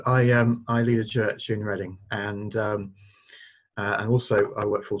I lead a church in Reading, and also I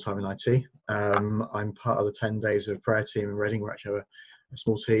work full time in IT. I'm part of the 10 days of prayer team in Reading. We actually have a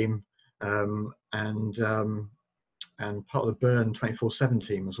small team, and part of the Burn 24/7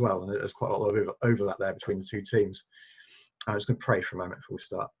 team as well. And there's quite a lot of overlap there between the two teams. I'm just going to pray for a moment before we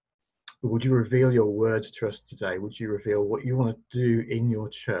start. Would you reveal your words to us today? Would you reveal what you want to do in your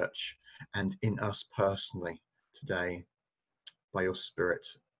church and in us personally today by your Spirit?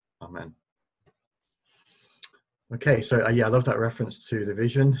 Amen. Okay, so I love that reference to the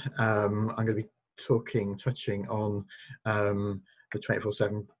vision. I'm going to be touching on the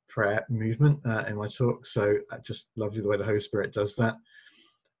 24/7 prayer movement in my talk. So I just love the way the Holy Spirit does that.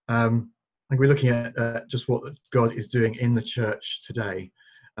 I'm going to be looking at just what God is doing in the church today.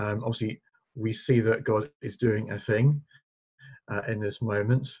 Obviously, we see that God is doing a thing in this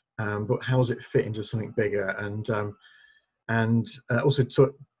moment, but how does it fit into something bigger? And also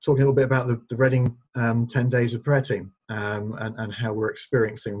talking a little bit about the Reading 10 days of prayer team and how we're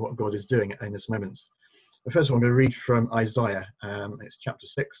experiencing what God is doing in this moment. But first of all, I'm going to read from Isaiah. It's chapter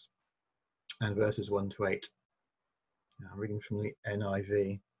 6 and verses 1 to 8. I'm reading from the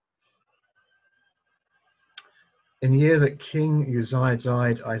NIV. In the year that King Uzziah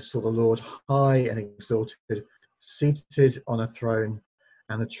died, I saw the Lord high and exalted, seated on a throne,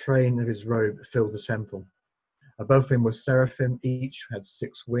 and the train of his robe filled the temple. Above him were seraphim, each had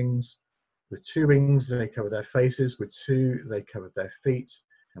 6 wings. With 2 wings they covered their faces, with 2 they covered their feet,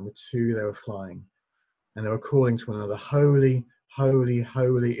 and with 2 they were flying. And they were calling to one another, Holy, holy,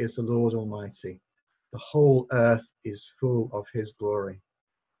 holy is the Lord Almighty. The whole earth is full of his glory.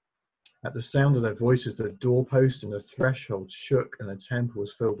 At the sound of their voices, the doorpost and the threshold shook, and the temple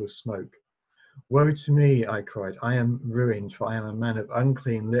was filled with smoke. Woe to me, I cried, I am ruined, for I am a man of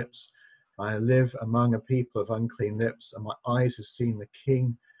unclean lips. I live among a people of unclean lips, and my eyes have seen the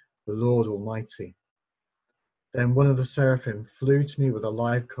King, the Lord Almighty. Then one of the seraphim flew to me with a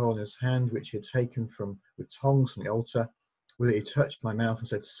live coal in his hand, which he had taken with tongs from the altar. With it he touched my mouth and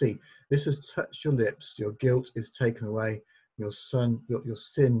said, See, this has touched your lips, your guilt is taken away, your sin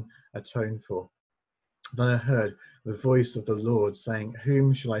atoned for. Then I heard the voice of the Lord saying,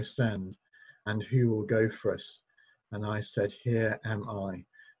 Whom shall I send, and who will go for us? And I said, Here am I,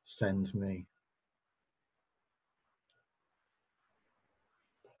 send me.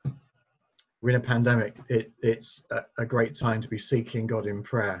 We're in a pandemic. It's a great time to be seeking God in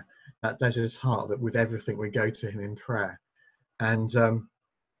prayer. That's his heart, that with everything we go to him in prayer. And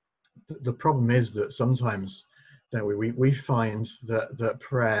the problem is that sometimes, don't we find that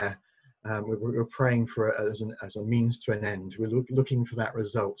prayer, we're praying for it as a means to an end. We're looking for that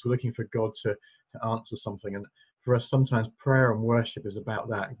result. We're looking for God to answer something. And for us, sometimes prayer and worship is about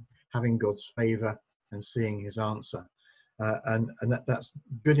that, having God's favor and seeing his answer. And that's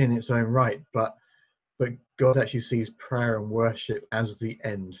good in its own right, but God actually sees prayer and worship as the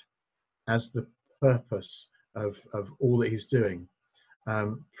end, as the purpose of all that he's doing.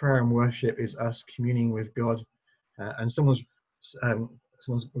 Prayer and worship is us communing with God, and someone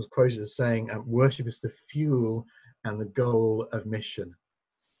was quoted as saying, worship is the fuel and the goal of mission.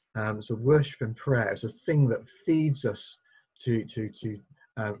 So worship and prayer is a thing that feeds us to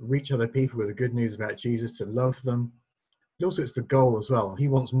reach other people with the good news about Jesus, to love them. But also it's the goal as well. He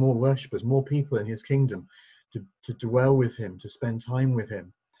wants more worshippers, more people in his kingdom to dwell with him, to spend time with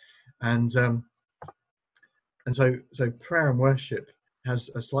him. And so prayer and worship has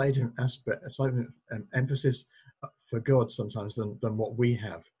a slightly different aspect, a slightly different emphasis for God sometimes than what we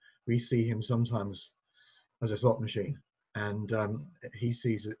have. We see him sometimes as a slot machine, and he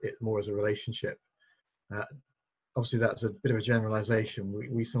sees it more as a relationship. Obviously, that's a bit of a generalization.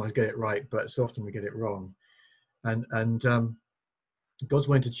 We sometimes get it right, but so often we get it wrong. And God's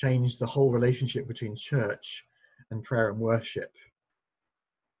wanting to change the whole relationship between church and prayer and worship.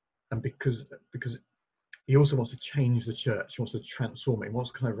 And because he also wants to change the church, he wants to transform it, he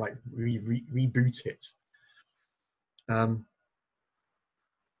wants to kind of like reboot it.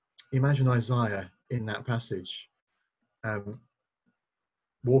 Imagine Isaiah in that passage,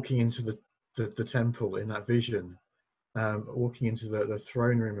 walking into the temple in that vision, walking into the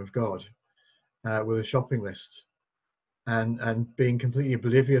throne room of God with a shopping list, and being completely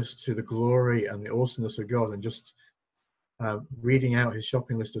oblivious to the glory and the awesomeness of God, and just reading out his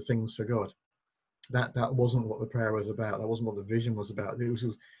shopping list of things for God. That wasn't what the prayer was about. That wasn't what the vision was about. This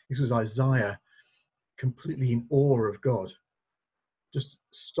was Isaiah completely in awe of God, just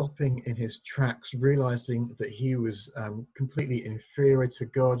stopping in his tracks, realizing that he was completely inferior to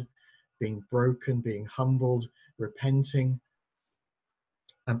God, being broken, being humbled, repenting,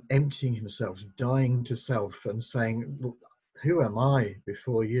 emptying himself, dying to self, and saying, look, Who am I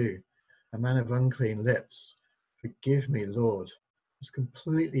before you, a man of unclean lips? Forgive me, Lord. It's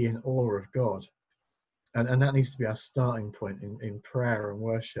completely in awe of God. And that needs to be our starting point in prayer and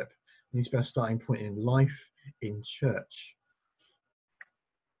worship. It needs to be our starting point in life, in church.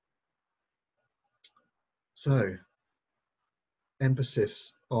 So,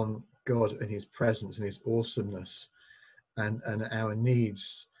 emphasis on God and his presence and his awesomeness, and our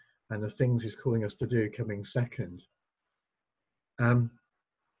needs and the things he's calling us to do coming second.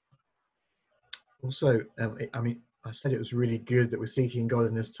 Also, I said it was really good that we're seeking God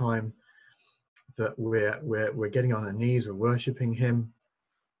in this time, that we're getting on our knees, we're worshiping him,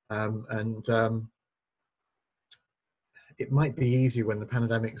 and it might be easy when the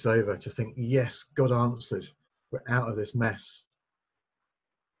pandemic's over to think, yes, God answered, we're out of this mess.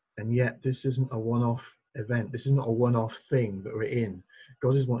 And yet this isn't a one-off event. This is not a one-off thing that we're in.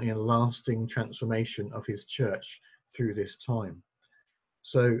 God is wanting a lasting transformation of his church through this time.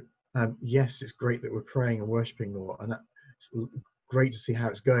 So yes, it's great that we're praying and worshiping the Lord, and that's great to see how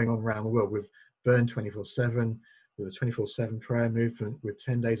it's going on around the world with Burn 24/7, with a 24/7 prayer movement, with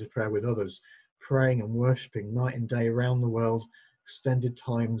 10 days of prayer with others, praying and worshiping night and day around the world, extended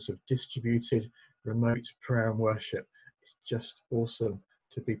times of distributed remote prayer and worship. It's just awesome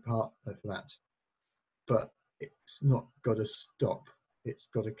to be part of that. But it's not got to stop. It's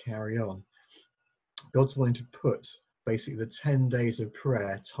got to carry on. God's wanting to put basically the 10 days of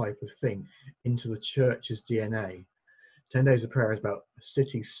prayer type of thing into the church's DNA. 10 days of prayer is about a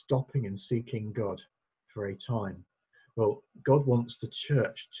city stopping and seeking God for a time. Well, God wants the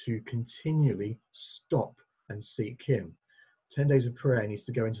church to continually stop and seek him. 10 days of prayer needs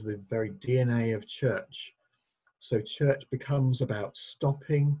to go into the very DNA of church. So church becomes about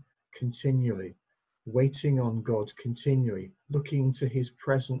stopping continually, waiting on God continually, looking to his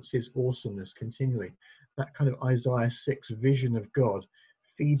presence, his awesomeness continually. That kind of Isaiah 6 vision of God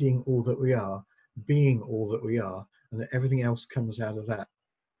feeding all that we are, being all that we are, and that everything else comes out of that.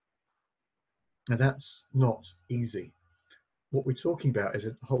 Now that's not easy. What we're talking about is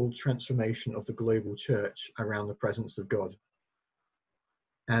a whole transformation of the global church around the presence of God.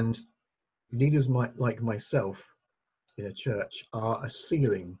 And leaders like myself in a church are a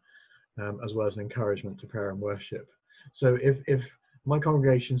ceiling, as well as an encouragement to prayer and worship. So if my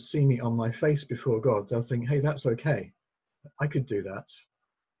congregation see me on my face before God, they'll think, hey, that's okay. I could do that.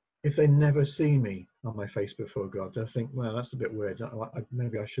 If they never see me on my face before God, they'll think, well, that's a bit weird.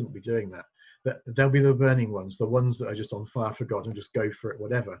 Maybe I shouldn't be doing that. But they'll be the burning ones, the ones that are just on fire for God and just go for it,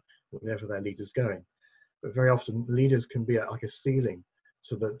 whatever their leader's going. But very often leaders can be like a ceiling,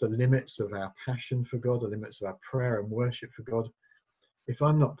 so that the limits of our passion for God, the limits of our prayer and worship for God. If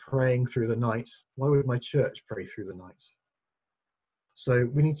I'm not praying through the night, why would my church pray through the night? So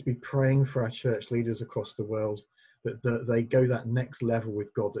we need to be praying for our church leaders across the world, that they go that next level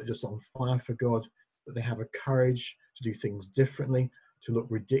with God, that are just on fire for God, that they have a courage to do things differently, to look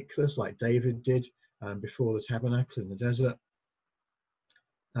ridiculous like David did before the tabernacle in the desert.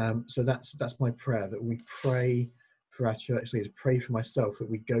 So that's my prayer, that we pray for our church leaders, pray for myself, that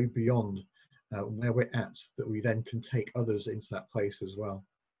we go beyond where we're at, that we then can take others into that place as well.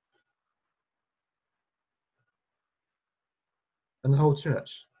 And the whole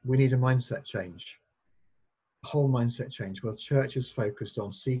church, we need a mindset change, a whole mindset change. Well, church is focused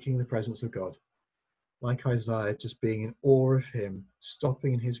on seeking the presence of God, like Isaiah, just being in awe of him,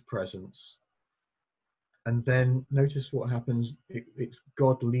 stopping in his presence. And then notice what happens. It's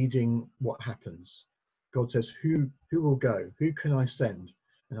God leading what happens. God says, who will go? Who can I send?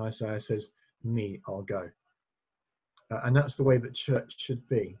 And Isaiah says, me, I'll go. And that's the way that church should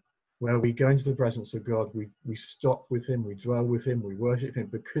be, where we go into the presence of God, we stop with him, we dwell with him, we worship him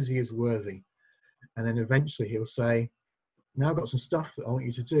because he is worthy. And then eventually he'll say, now I've got some stuff that I want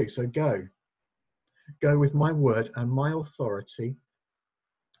you to do, so go. Go with my word and my authority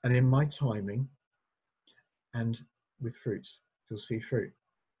and in my timing and with fruit. You'll see fruit.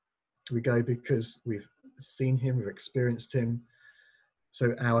 We go because we've seen him, we've experienced him.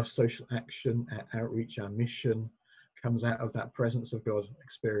 So our social action, our outreach, our mission comes out of that presence of God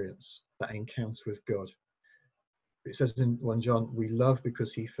experience, that encounter with God. It says in 1 John, we love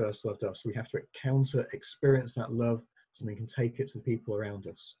because he first loved us. We have to experience that love so we can take it to the people around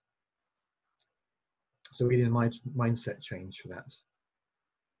us. So we need a mindset change for that.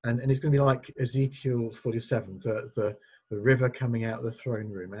 And it's going to be like Ezekiel 47, the river coming out of the throne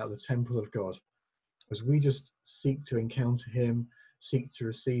room, out of the temple of God. As we just seek to encounter him, seek to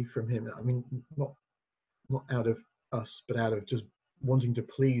receive from him. I mean, not out of us, but out of just wanting to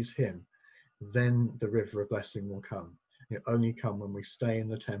please him, then the river of blessing will come. only come when we stay in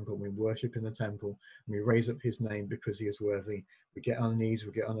the temple, we worship in the temple, and we raise up his name because he is worthy. We get on our knees,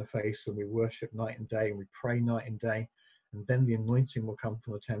 we get on our face, and we worship night and day, and we pray night and day. And then the anointing will come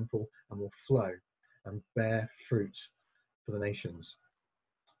from the temple and will flow and bear fruit for the nations.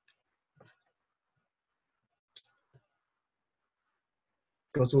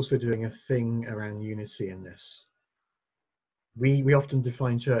 God's also doing a thing around unity in this. We often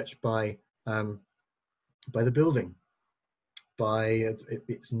define church by the building, by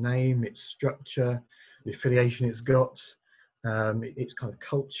its name, its structure, the affiliation it's got, its kind of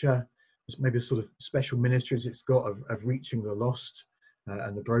culture, maybe the sort of special ministries it's got of reaching the lost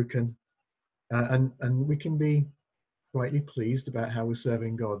and the broken. And we can be rightly pleased about how we're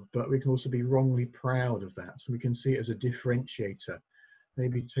serving God, but we can also be wrongly proud of that. So we can see it as a differentiator,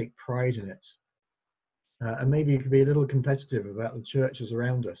 maybe take pride in it. And maybe it could be a little competitive about the churches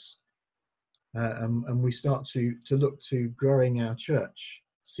around us. And we start to look to growing our church,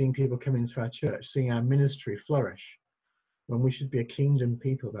 seeing people come into our church, seeing our ministry flourish, when we should be a kingdom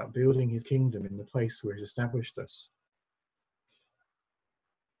people about building his kingdom in the place where he's established us.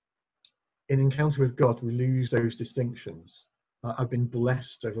 In encounter with God, we lose those distinctions. I've been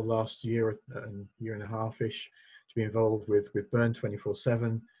blessed over the last year and a half-ish to be involved with Burn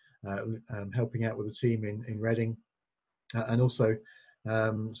 24/7, helping out with the team in Reading, and also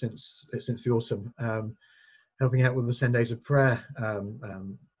since the autumn, helping out with the 10 days of prayer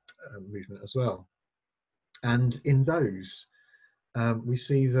movement as well. And in those, we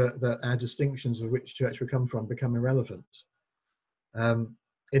see that our distinctions of which church we come from become irrelevant.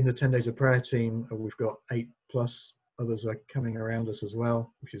 In the 10 days of prayer team, we've got 8+ others are coming around us as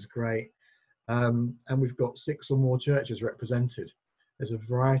well, which is great. And we've got 6 or more churches represented. There's a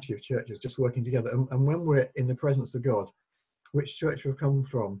variety of churches just working together. And when we're in the presence of God, which church we've come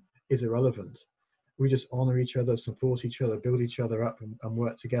from is irrelevant. We just honor each other, support each other, build each other up, and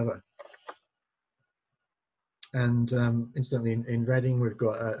work together. And incidentally, in Reading, we've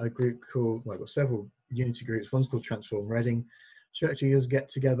got a group called, well, we've got several unity groups. One's called Transform Reading. Church leaders get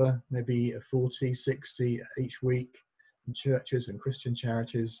together, maybe 40, 60 each week, in churches and Christian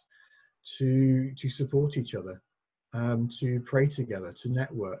charities, to support each other, to pray together, to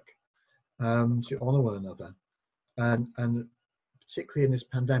network, to honor one another. And particularly in this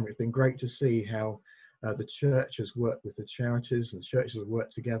pandemic, it's been great to see how the church has worked with the charities, and the churches have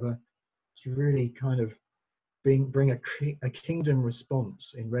worked together to really kind of bring a kingdom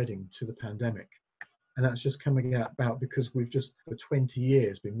response in Reading to the pandemic. And that's just coming about because we've just for 20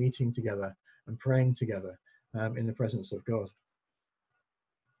 years been meeting together and praying together in the presence of God.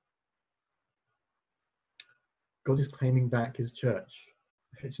 God is claiming back his church.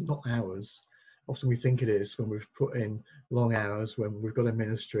 It's not ours. Often we think it is when we've put in long hours, when we've got a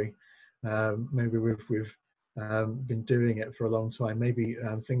ministry. Maybe we've been doing it for a long time. Maybe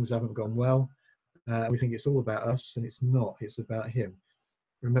things haven't gone well. We think it's all about us, and it's not. It's about him.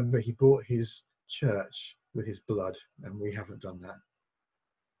 Remember, he bought his church with his blood, and we haven't done that.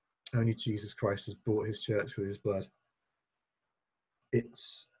 Only Jesus Christ has bought his church with his blood.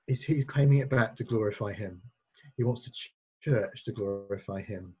 He's claiming it back to glorify him. He wants the church to glorify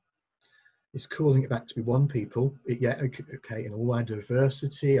him. It's calling it back to be one people. Okay, in all our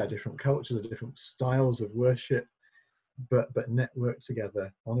diversity, our different cultures, our different styles of worship, but network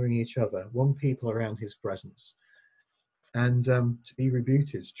together, honoring each other, one people around his presence, and to be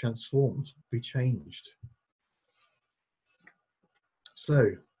rebooted, transformed, be changed.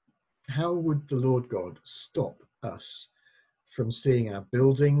 So, how would the Lord God stop us from seeing our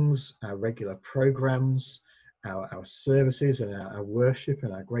buildings, our regular programs, our services, and our worship,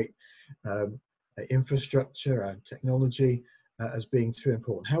 and our great infrastructure, our technology as being too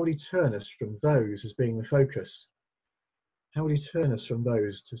important? How would he turn us from those as being the focus? How would he turn us from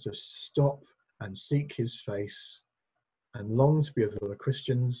those to just stop and seek his face and long to be with other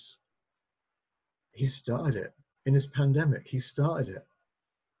Christians? He started it. In this pandemic, he started it.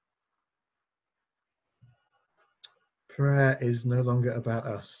 Prayer is no longer about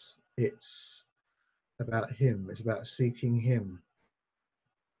us. It's about him. It's about seeking him.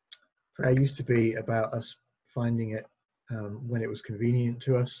 Prayer used to be about us finding it when it was convenient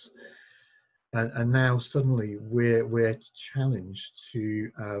to us. And now suddenly we're challenged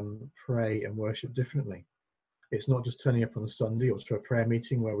to pray and worship differently. It's not just turning up on a Sunday or to a prayer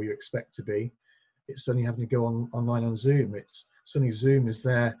meeting where we expect to be. It's suddenly having to go online on Zoom. It's suddenly Zoom is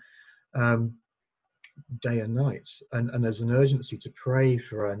there day and night. And there's an urgency to pray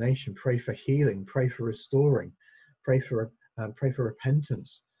for our nation, pray for healing, pray for restoring, pray for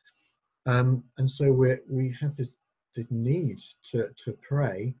repentance. And so we have this need to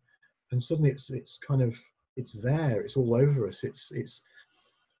pray. And suddenly it's kind of it's there, it's all over us. I just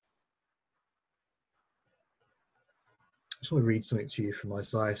want to read something to you from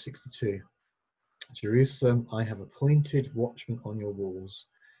Isaiah 62. Jerusalem, I have appointed watchmen on your walls.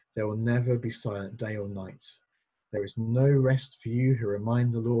 They will never be silent day or night. There is no rest for you who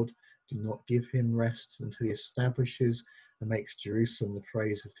remind the Lord. Do not give him rest until he establishes and makes Jerusalem the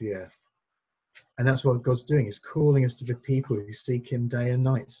praise of the earth. And that's what God's doing. He's calling us to be people who seek him day and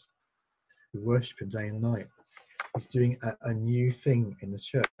night, who worship him day and night. He's doing a new thing in the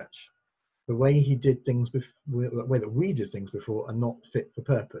church. The way he did things before, the way that we did things before, are not fit for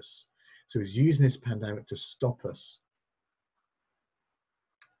purpose. So he's using this pandemic to stop us.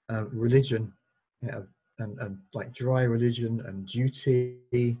 Religion, and like dry religion and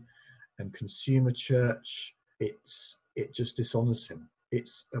duty and consumer church, it just dishonors him.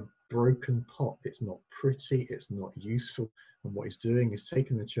 It's a broken pot. It's not pretty. It's not useful. And what he's doing is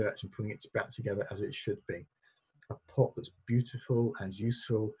taking the church and putting it back together as it should be. A pot that's beautiful and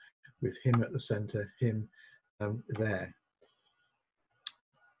useful, with him at the center, him there.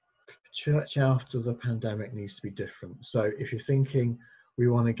 Church after the pandemic needs to be different. So if you're thinking we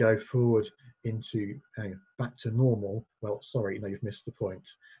want to go forward into back to normal, well, sorry, no, you've missed the point.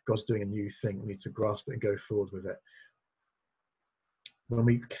 God's doing a new thing. We need to grasp it and go forward with it. When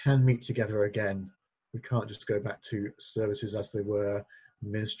we can meet together again, we can't just go back to services as they were,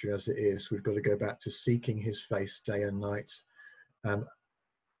 ministry as it is. We've got to go back to seeking his face day and night.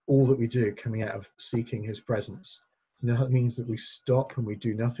 All that we do coming out of seeking his presence. You know, that means that we stop and we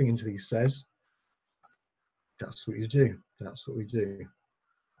do nothing until he says. That's what you do. That's what we do.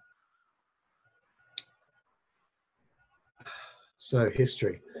 So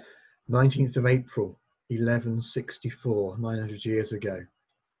history, 19th of April, 1164, 900 years ago,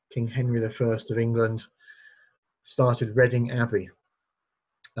 King Henry I of England started Reading Abbey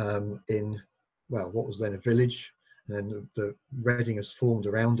in, well, what was then a village, and then the Reading has formed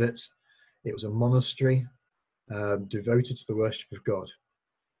around it. It was a monastery devoted to the worship of God.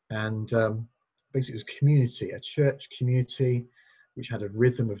 And basically it was community, a church community, which had a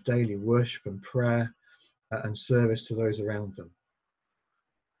rhythm of daily worship and prayer and service to those around them.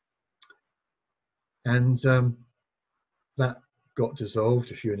 And that got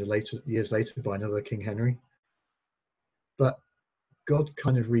dissolved a few years later by another King Henry. But God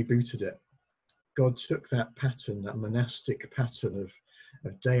kind of rebooted it. God took that pattern, that monastic pattern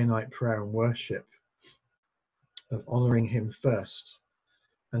of day and night prayer and worship, of honouring him first,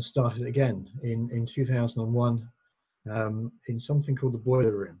 and started again in 2001 in something called the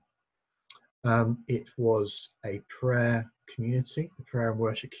Boiler Room. It was a prayer community, a prayer and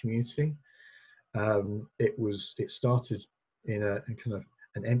worship community. It started in a kind of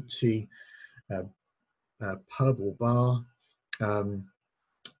an empty pub or bar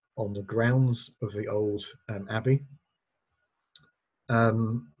on the grounds of the old abbey,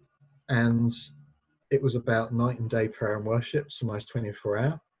 and it was about night and day prayer and worship, sometimes 24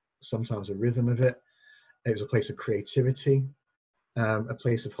 hours, sometimes a rhythm of it. It was a place of creativity, a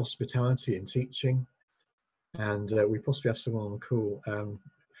place of hospitality and teaching, and we possibly have someone on the call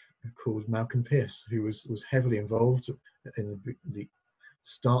called Malcolm Pierce, who was heavily involved in the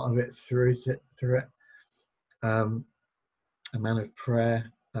start of it, through it. A man of prayer,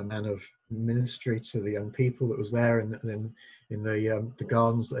 a man of ministry to the young people that was there, and then in the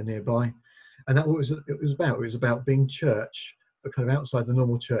gardens that are nearby. And that was it was about. It was about being church, but kind of outside the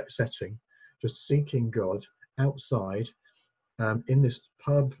normal church setting, just seeking God outside, in this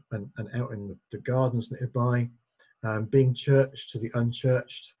pub and out in the gardens nearby, being church to the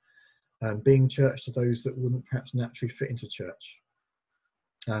unchurched, being church to those that wouldn't perhaps naturally fit into church.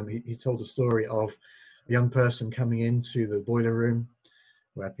 He told a story of a young person coming into the Boiler Room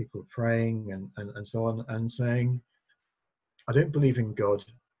where people were praying and so on, and saying, I don't believe in God,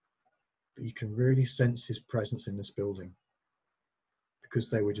 but you can really sense his presence in this building, because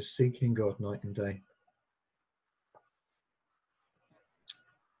they were just seeking God night and day.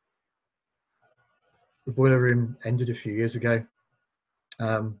 The Boiler Room ended a few years ago.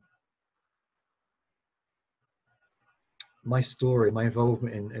 My story, my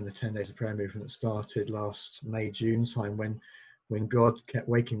involvement in the 10 Days of Prayer movement started last May, June time, when God kept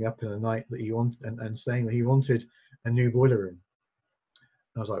waking me up in the night that he wanted and saying that he wanted a new Boiler Room.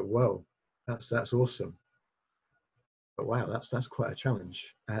 And I was like, whoa, that's awesome. But wow, that's quite a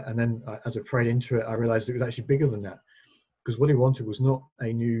challenge. And then as I prayed into it, I realized it was actually bigger than that, because what he wanted was not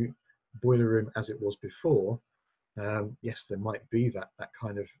a new Boiler Room as it was before. Yes, there might be that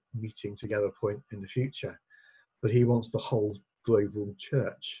kind of meeting together point in the future, but he wants the whole global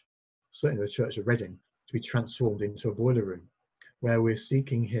church, certainly the Church of Reading, to be transformed into a Boiler Room where we're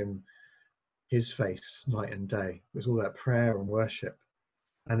seeking him his face night and day. It was all about prayer and worship,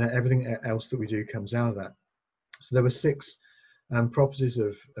 and then everything else that we do comes out of that. So there were 6 properties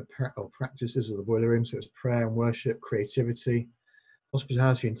of practices of the Boiler Room. So it was prayer and worship, creativity,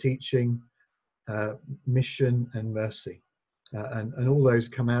 hospitality and teaching, mission and mercy. And all those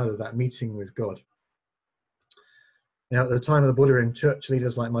come out of that meeting with God. Now, at the time of the Boiler Room, church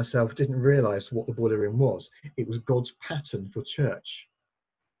leaders like myself didn't realize what the Boiler Room was. It was God's pattern for church.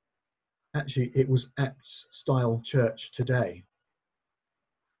 Actually, it was Acts-style church today.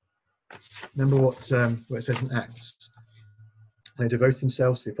 Remember what it says in Acts? They devoted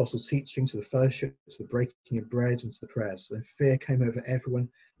themselves to the apostles' teaching, to the fellowship, to the breaking of bread, and to the prayers. Then fear came over everyone.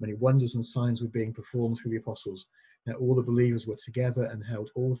 Many wonders and signs were being performed through the apostles. Now all the believers were together and held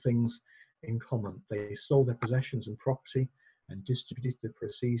all things in common. They sold their possessions and property and distributed the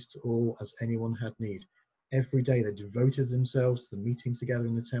proceeds to all as anyone had need. Every day they devoted themselves to the meeting together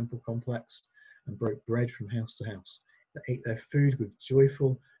in the temple complex and broke bread from house to house. They ate their food with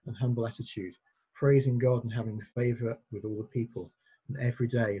joyful and humble attitude, praising God and having favour with all the people. And every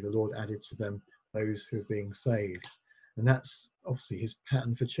day the Lord added to them those who are being saved. And that's obviously his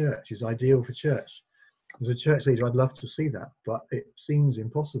pattern for church, his ideal for church. As a church leader, I'd love to see that, but it seems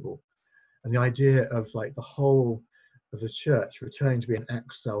impossible. And the idea of like the whole of the church returning to be an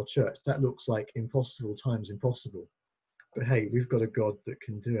Acts-style church, that looks like impossible times impossible. But hey, we've got a God that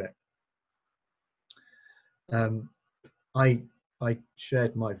can do it. I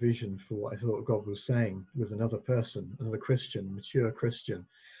shared my vision for what I thought God was saying with another person, another Christian, mature Christian,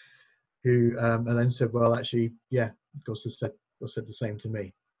 who and then said, well, actually, yeah, God said the same to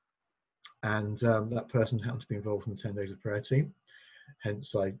me. And that person happened to be involved in the 10 Days of Prayer team.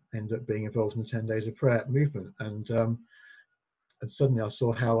 Hence, I ended up being involved in the 10 Days of Prayer movement. And suddenly I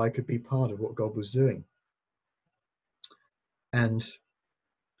saw how I could be part of what God was doing. And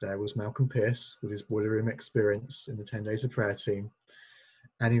there was Malcolm Pierce with his Boiler Room experience in the 10 Days of Prayer team.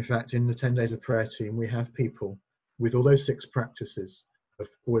 And in fact, in the 10 Days of Prayer team, we have people with all those 6 practices of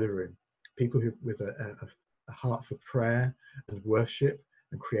Boiler Room, people who with a heart for prayer and worship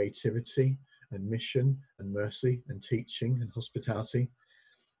and creativity and mission and mercy and teaching and hospitality.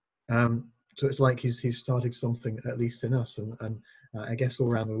 So it's like he's started something, at least in us, and I guess all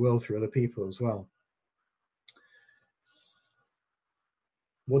around the world through other people as well.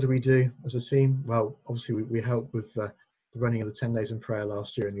 What do we do as a team? Well, obviously we helped with the running of the 10 Days in Prayer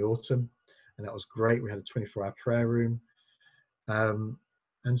last year in the autumn, and that was great. We had a 24-hour prayer room,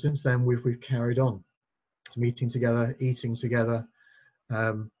 and since then we've carried on, meeting together, eating together,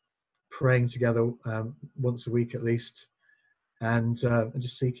 praying together once a week at least, and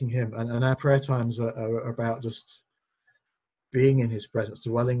just seeking him. And our prayer times are about just being in his presence,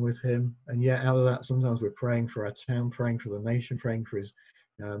 dwelling with him. And yet out of that, sometimes we're praying for our town, praying for the nation, praying for his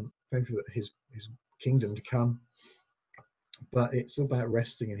kingdom to come. But it's all about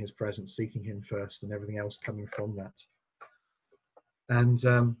resting in his presence, seeking him first, and everything else coming from that.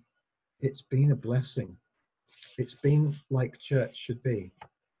 And it's been a blessing. It's been like church should be.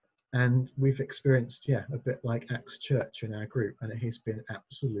 And we've experienced, a bit like Acts Church in our group, and it has been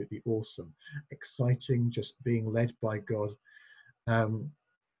absolutely awesome, exciting, just being led by God. I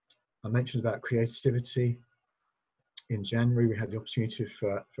mentioned about creativity. In January, we had the opportunity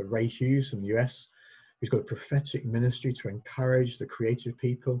for Ray Hughes from the US, who's got a prophetic ministry to encourage the creative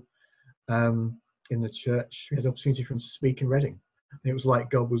people in the church. We had the opportunity for him to speak in Reading. And it was like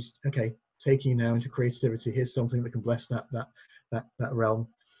God was, okay, taking you now into creativity. Here's something that can bless that realm.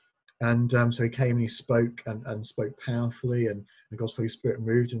 And so he came and he spoke and spoke powerfully, and God's Holy Spirit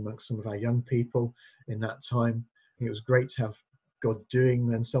moved amongst some of our young people in that time. And it was great to have God doing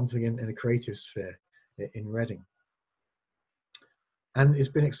then something in a creative sphere in Reading. And it's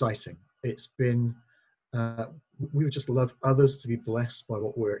been exciting. It's been, we would just love others to be blessed by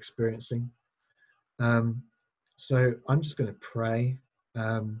what we're experiencing. So I'm just going to pray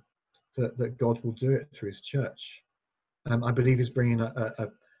that God will do it through his church. I believe he's bringing a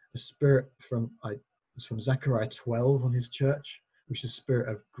spirit from Zechariah 12 on his church, which is a spirit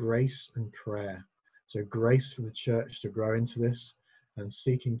of grace and prayer. So grace for the church to grow into this, and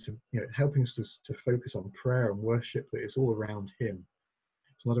seeking to, helping us to focus on prayer and worship, that it's all around him.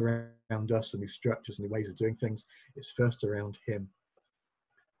 It's not around us and new structures and new ways of doing things. It's first around him.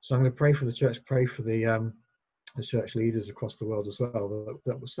 So I'm going to pray for the church, pray for the church leaders across the world as well,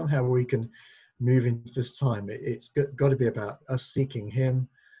 that somehow we can move into this time. It's got to be about us seeking him,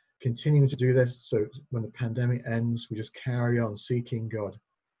 continuing to do this, so when the pandemic ends, we just carry on seeking God,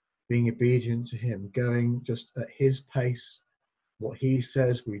 being obedient to him, going just at his pace. What he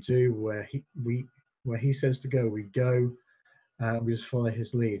says we do, where he says to go, we go. We just follow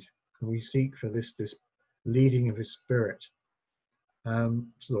his lead. And we seek for this leading of his Spirit. So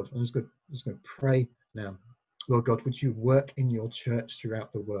Lord, I'm just going to pray now. Lord God, would you work in your church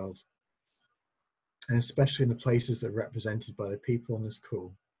throughout the world, and especially in the places that are represented by the people on this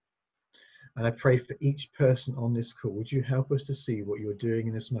call. And I pray for each person on this call, would you help us to see what you're doing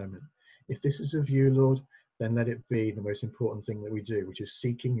in this moment? If this is of you, Lord, then let it be the most important thing that we do, which is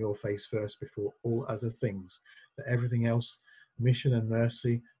seeking your face first before all other things, that everything else, mission and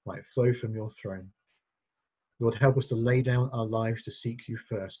mercy, might flow from your throne. Lord, help us to lay down our lives to seek you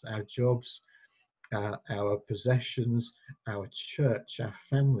first, our jobs, our possessions, our church, our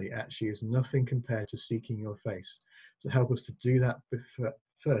family actually is nothing compared to seeking your face. So help us to do that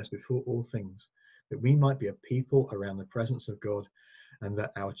first before all things, that we might be a people around the presence of God, and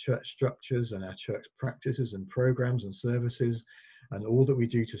that our church structures and our church practices and programs and services and all that we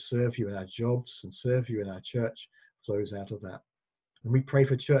do to serve you in our jobs and serve you in our church flows out of that. And we pray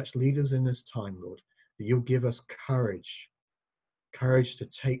for church leaders in this time, Lord, that you'll give us courage to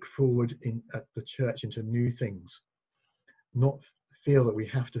take forward at the church into new things, not feel that we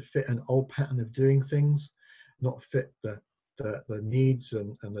have to fit an old pattern of doing things, not fit the needs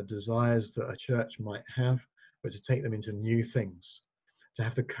and the desires that a church might have, but to take them into new things, to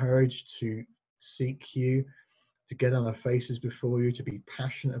have the courage to seek you, to get on our faces before you, to be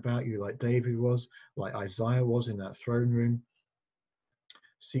passionate about you like David was, like Isaiah was in that throne room.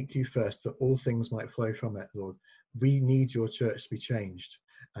 Seek you first, that all things might flow from it, Lord. We need your church to be changed.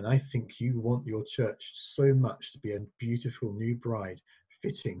 And I think you want your church so much to be a beautiful new bride,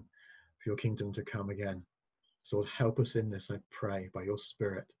 fitting for your kingdom to come again. So Lord, help us in this, I pray, by your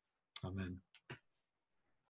Spirit. Amen.